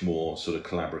much more sort of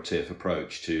collaborative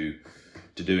approach to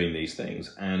doing these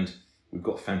things. And we've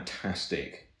got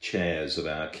fantastic chairs of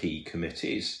our key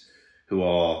committees who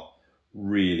are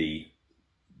really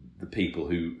the people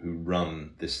who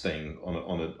run this thing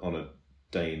on a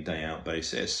day in, day out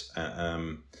basis,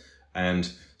 and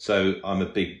so I'm a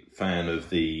big fan of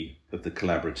the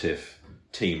collaborative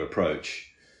team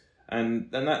approach, and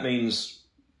that means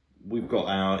we've got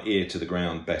our ear to the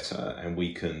ground better, and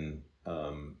we can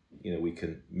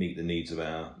meet the needs of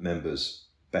our members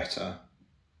better,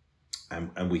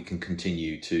 and we can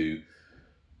continue to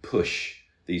push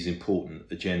these important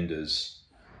agendas.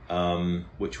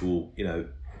 Which will,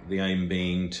 the aim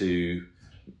being to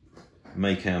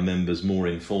make our members more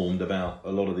informed about a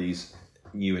lot of these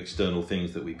new external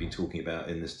things that we've been talking about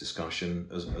in this discussion,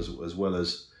 as well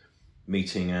as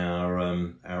meeting our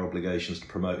obligations to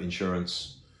promote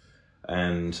insurance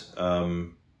and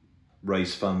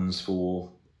raise funds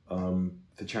for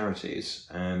charities.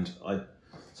 And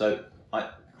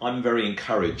I'm very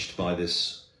encouraged by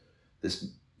this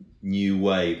new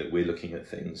way that we're looking at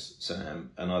things, Sam,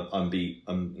 and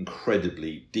I'm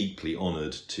incredibly, deeply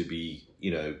honoured to be,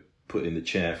 put in the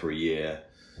chair for a year,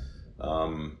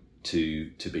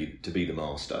 to be the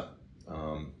master.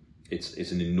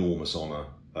 It's an enormous honour.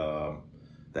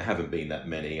 There haven't been that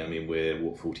many. I mean,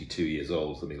 we're 42 years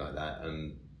old, something like that,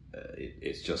 and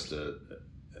it's just a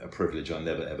privilege I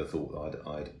never ever thought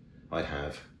I'd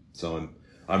have. So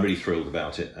I'm really thrilled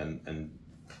about it, and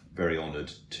very honoured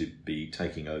to be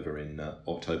taking over in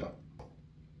October.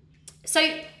 So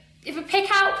if we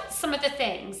pick out some of the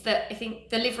things that I think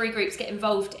the livery groups get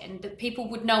involved in that people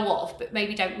would know of but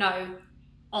maybe don't know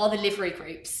are the livery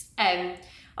groups, I'll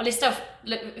list off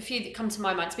a few that come to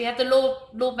my mind. So we have the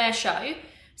Lord Mayor Show,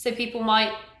 so people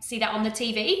might see that on the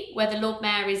TV where the Lord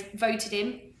Mayor is voted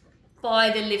in by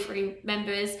the livery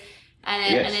members.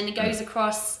 Yes. And then it goes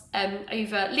across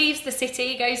leaves the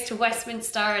city, goes to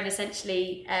Westminster, and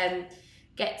essentially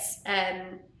gets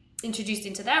introduced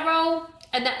into their role,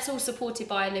 and that's all supported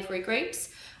by livery groups.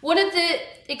 One of the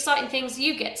exciting things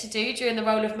you get to do during the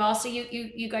role of master,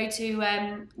 you go to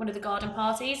one of the garden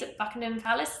parties at Buckingham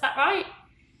Palace. Is that right?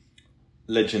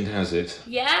 Legend has it.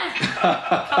 Yeah,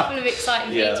 a couple of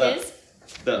exciting features.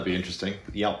 That'd be interesting.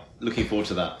 Yeah, looking forward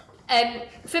to that.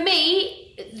 For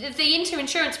me, the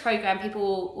Inter-Insurance Programme,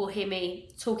 people will hear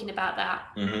me talking about that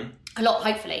a lot,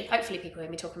 hopefully. Hopefully people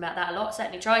hear me talking about that a lot,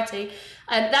 certainly try to.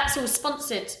 That's all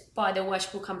sponsored by the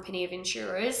Worshipful Company of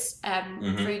Insurers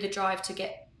through the drive to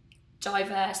get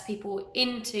diverse people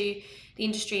into the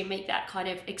industry and make that kind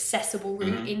of accessible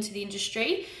route into the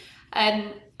industry.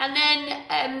 And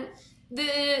then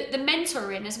the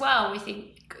mentoring as well. We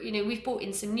think, we've brought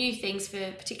in some new things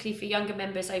particularly for younger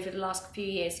members over the last few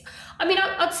years. I mean,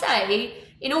 I'd say,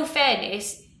 in all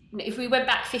fairness, if we went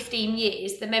back 15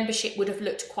 years, the membership would have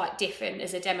looked quite different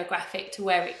as a demographic to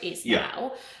where it is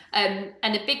now. And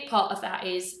a big part of that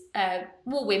is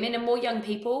more women and more young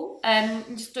people,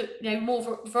 just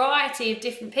more variety of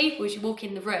different people as you walk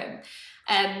in the room.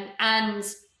 And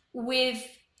with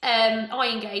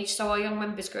iEngage, so our young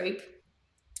members group,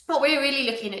 what we're really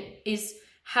looking at is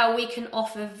how we can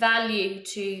offer value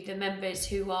to the members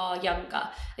who are younger.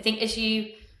 I think as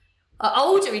you are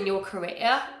older in your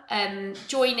career,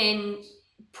 joining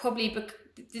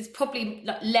there's probably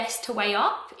less to weigh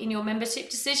up in your membership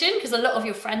decision, because a lot of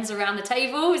your friends are around the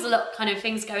table, there's a lot of kind of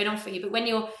things going on for you. But when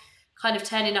you're kind of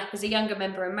turning up as a younger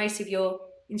member and most of your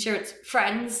insurance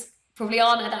friends probably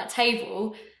aren't at that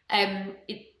table,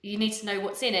 you need to know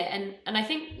what's in it. And I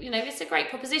think, it's a great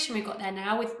proposition we've got there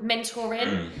now with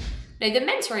mentoring. The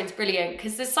mentoring's brilliant,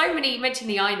 because there's so many, you mentioned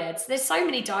the iNEDs, there's so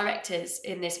many directors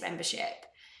in this membership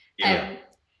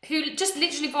who just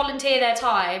literally volunteer their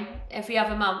time every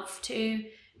other month to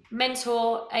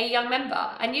mentor a young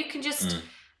member. And you can just,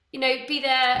 be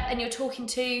there and you're talking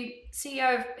to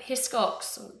CEO of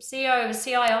Hiscox or CEO of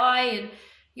CII, and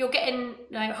you're getting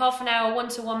half an hour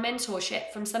one-to-one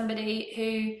mentorship from somebody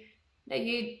who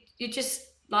you're just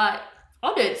like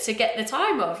honoured to get the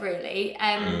time of, really.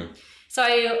 So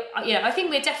I think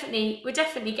we're definitely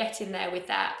getting there with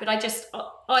that. But I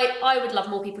would love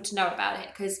more people to know about it,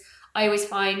 because I always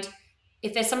find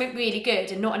if there's something really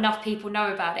good and not enough people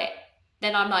know about it,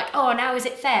 then I'm like, oh, now is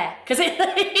it fair? Because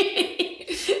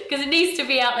it needs to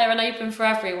be out there and open for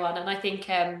everyone. And I think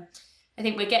we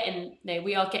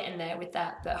are getting there with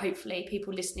that. But hopefully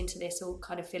people listening to this will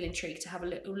kind of feel intrigued to have a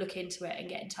little look into it and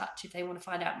get in touch if they want to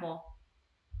find out more.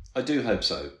 I do hope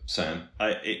so, Sam.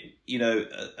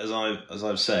 As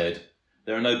I've said,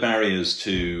 there are no barriers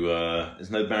to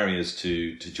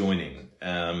joining,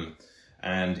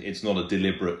 and it's not a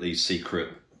deliberately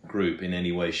secret group in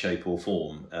any way, shape, or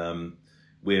form.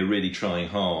 We're really trying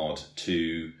hard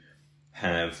to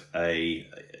have a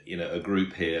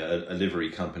group here, a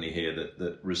livery company here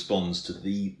that responds to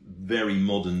the very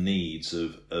modern needs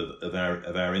of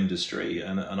our industry,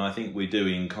 and I think we're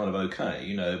doing kind of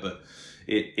okay, but.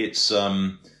 It's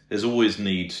there's always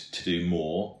need to do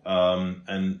more,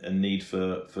 and need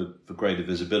for greater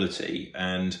visibility.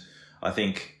 And I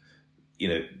think,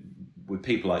 with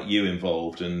people like you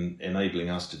involved and enabling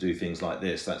us to do things like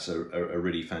this, that's a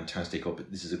really fantastic.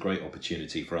 This is a great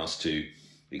opportunity for us to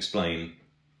explain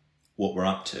what we're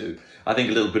up to. I think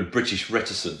a little bit of British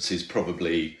reticence is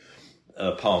probably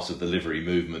part of the livery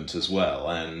movement as well,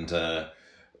 and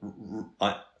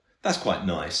that's quite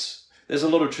nice. There's a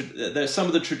lot of there's some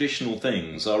of the traditional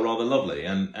things are rather lovely,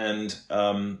 and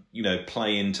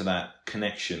play into that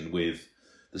connection with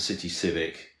the city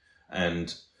civic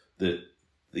and the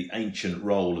ancient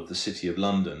role of the City of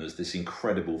London as this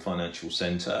incredible financial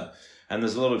centre. And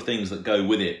there's a lot of things that go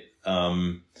with it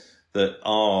that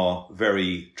are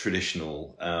very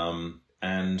traditional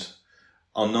and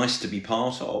are nice to be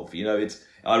part of.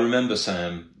 I remember,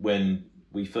 Sam, when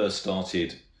we first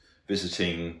started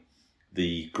visiting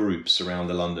the groups around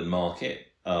the London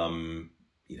market,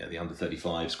 the under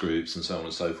 35s groups and so on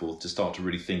and so forth, to start to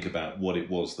really think about what it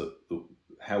was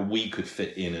how we could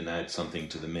fit in and add something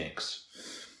to the mix.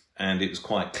 And it was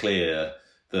quite clear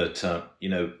that,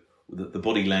 the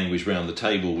body language around the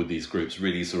table with these groups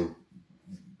really sort of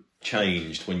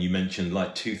changed when you mentioned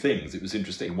like two things. It was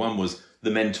interesting. One was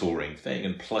the mentoring thing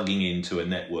and plugging into a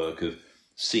network of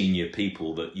senior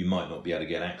people that you might not be able to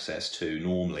get access to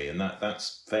normally, and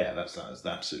that's fair. That's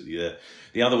absolutely there.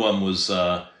 The other one was,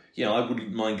 I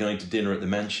wouldn't mind going to dinner at the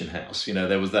Mansion House.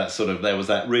 There was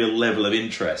that real level of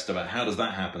interest about how does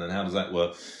that happen and how does that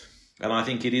work. And I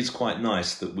think it is quite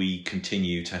nice that we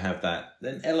continue to have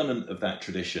an element of that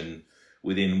tradition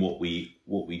within what we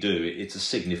do. It's a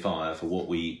signifier for what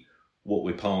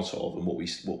we're part of and what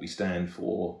we stand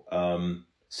for.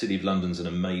 City of London's an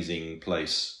amazing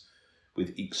place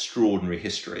with extraordinary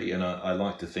history, and I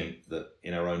like to think that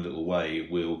in our own little way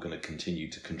we're going to continue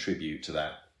to contribute to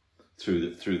that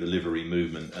through the livery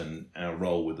movement and our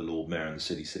role with the Lord Mayor and the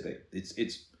City Civic. It's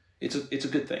a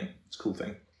good thing. It's a cool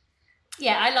thing.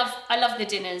 Yeah, I love the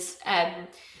dinners.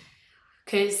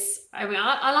 Because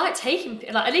I like taking,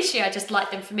 like initially I just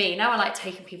liked them for me. Now I like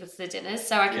taking people to the dinners.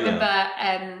 So I can remember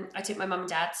I took my mum and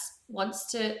dad's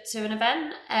once to an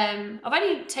event. I've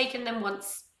only taken them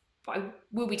once, but I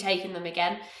will be taking them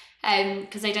again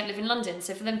because they don't live in London.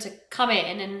 So for them to come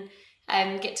in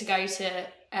and get to go to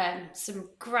some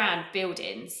grand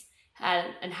buildings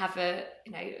and have a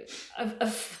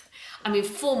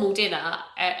formal dinner.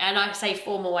 And I say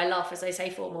formal, I laugh as I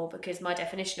say formal because my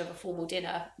definition of a formal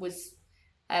dinner was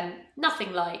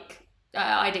nothing like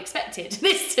I'd expected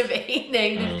this to be,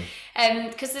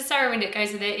 because the ceremony that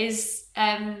goes with it is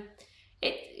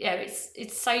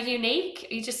it's so unique.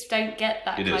 You just don't get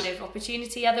that of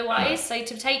opportunity otherwise. So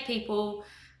to take people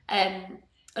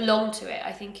along to it,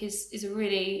 I think is a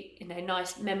really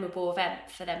nice, memorable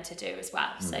event for them to do as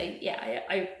well. So yeah,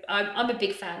 I'm a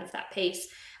big fan of that piece,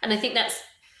 and I think that's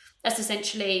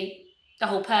essentially the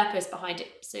whole purpose behind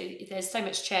it. So if there's so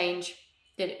much change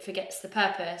that it forgets the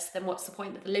purpose, then what's the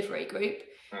point of the livery group?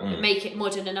 But make it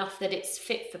modern enough that it's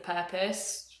fit for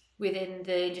purpose within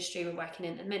the industry we're working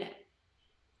in at the minute.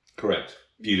 Correct.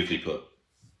 Beautifully put.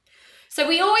 So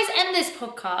we always end this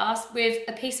podcast with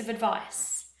a piece of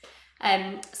advice.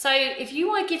 So if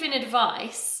you are giving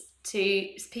advice to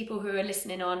people who are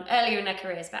listening on earlier in their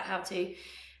careers about how to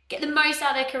get the most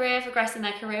out of their career, progress in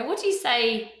their career, what do you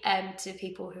say to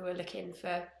people who are looking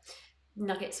for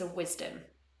nuggets of wisdom?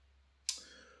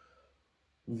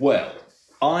 Well,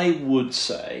 I would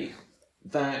say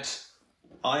that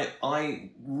I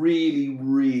really,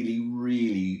 really,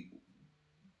 really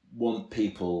want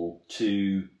people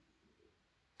to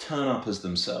turn up as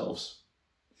themselves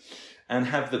and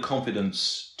have the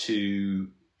confidence to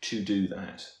do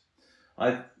that.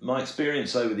 My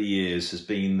experience over the years has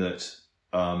been that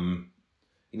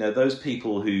those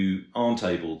people who aren't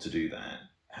able to do that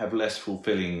have less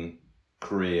fulfilling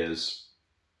careers,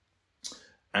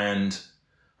 and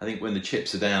I think when the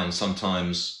chips are down,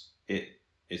 sometimes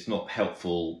it's not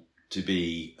helpful to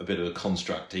be a bit of a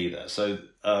construct either. So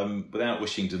without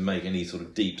wishing to make any sort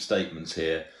of deep statements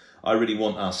here, I really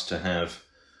want us to have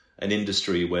an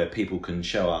industry where people can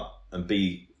show up and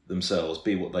be themselves,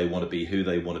 be what they want to be, who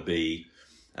they want to be,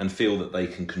 and feel that they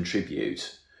can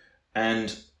contribute.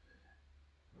 And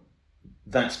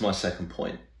that's my second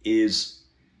point, is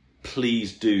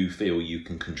please do feel you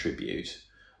can contribute.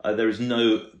 There's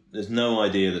no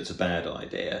idea that's a bad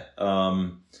idea.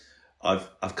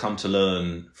 I've come to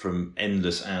learn from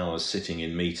endless hours sitting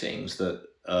in meetings that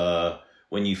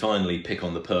when you finally pick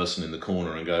on the person in the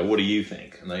corner and go, "What do you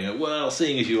think?" and they go, "Well,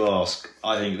 seeing as you ask,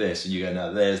 I think this," and you go,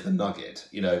 "No, there's the nugget,"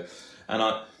 And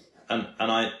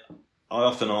I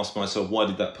often ask myself, why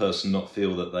did that person not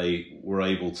feel that they were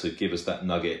able to give us that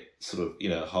nugget sort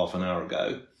of half an hour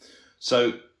ago?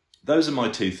 So those are my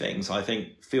two things. I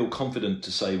think feel confident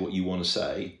to say what you want to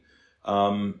say,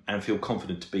 and feel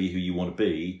confident to be who you want to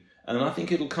be. And then I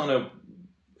think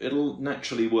it'll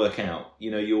naturally work out.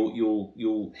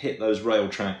 You'll hit those rail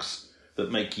tracks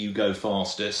that make you go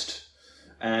fastest,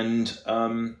 and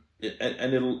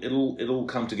it'll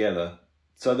come together.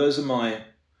 So that's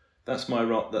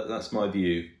my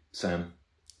view, Sam.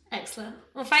 Excellent.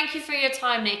 Well, thank you for your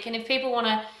time, Nick. And if people want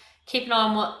to keep an eye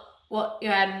on what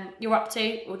you're up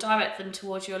to, we'll direct them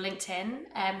towards your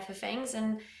LinkedIn for things.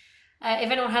 And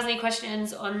if anyone has any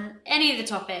questions on any of the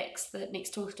topics that Nick's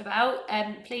talked about,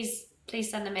 please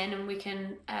send them in and we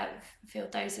can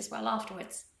field those as well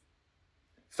afterwards.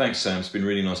 Thanks, Sam. It's been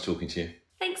really nice talking to you.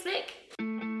 Thanks, Nick.